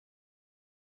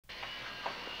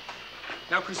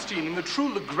Now, Christine, in the true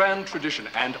Legrand tradition,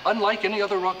 and unlike any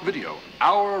other rock video,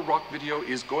 our rock video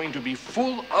is going to be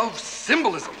full of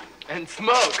symbolism. And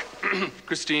smoke.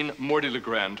 Christine, Morty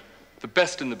Legrand, the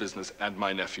best in the business, and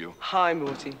my nephew. Hi,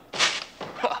 Morty.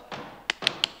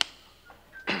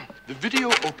 The video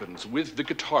opens with the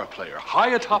guitar player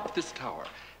high atop this tower.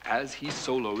 As he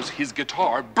solos, his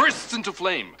guitar bursts into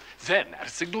flame. Then, at a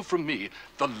signal from me,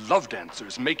 the love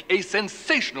dancers make a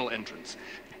sensational entrance,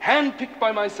 handpicked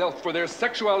by myself for their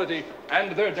sexuality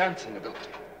and their dancing ability.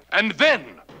 And then,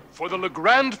 for the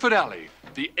Legrand finale,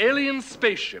 the alien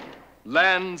spaceship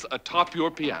lands atop your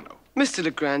piano. Mr.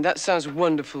 Legrand, that sounds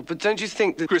wonderful, but don't you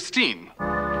think that... Christine,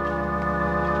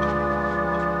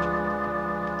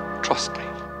 trust me.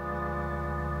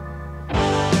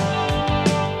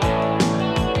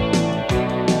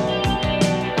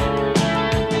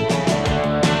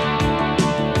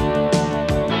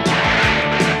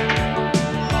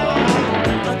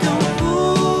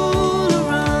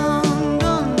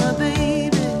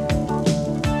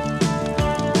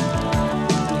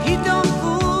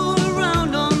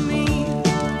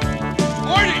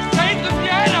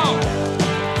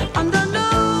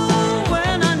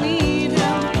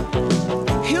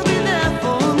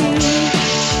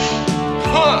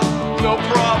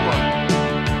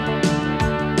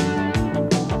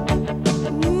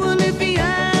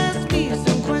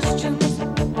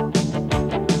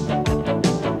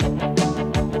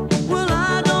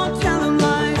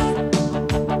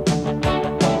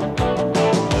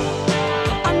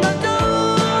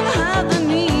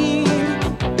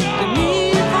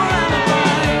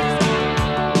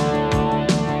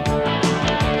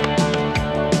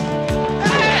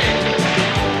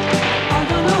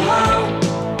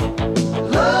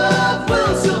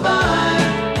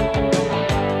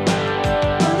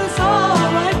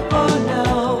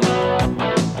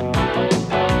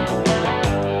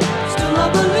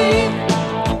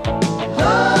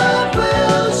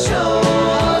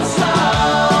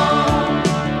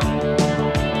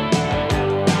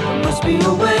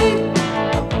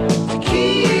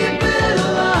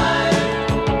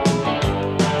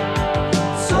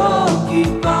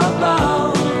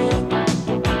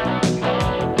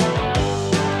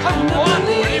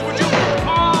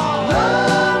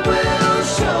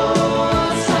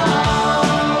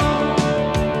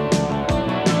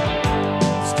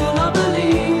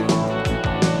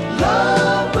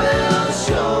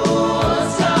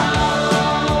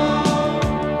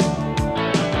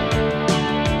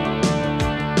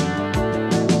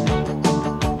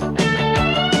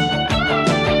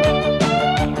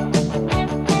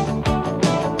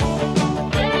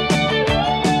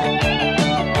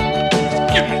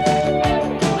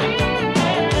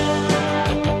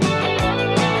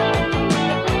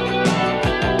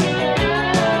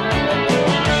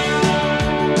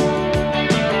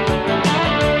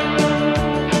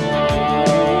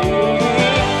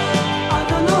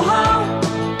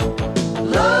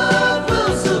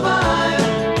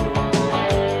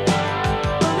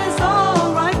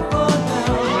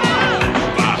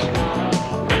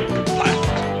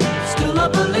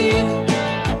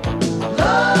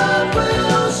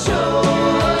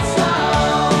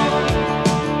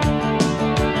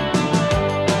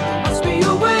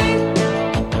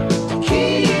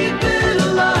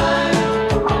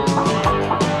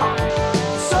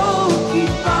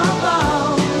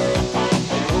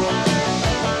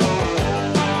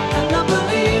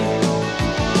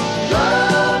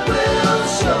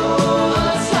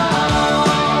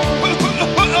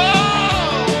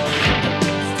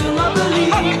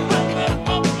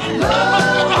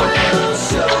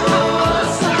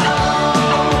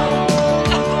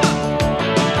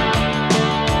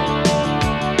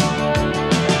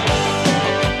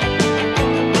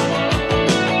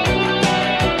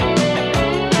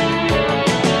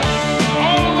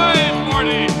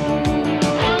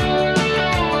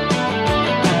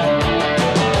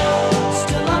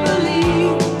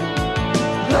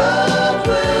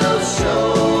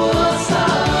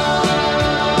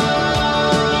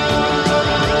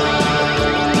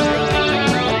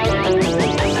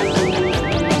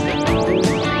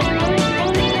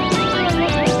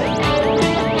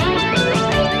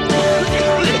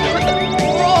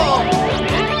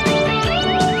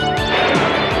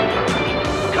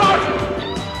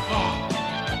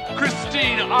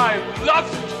 I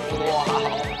love it!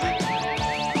 Wow.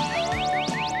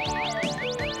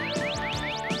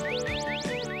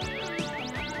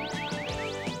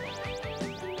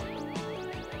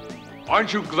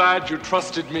 Aren't you glad you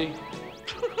trusted me?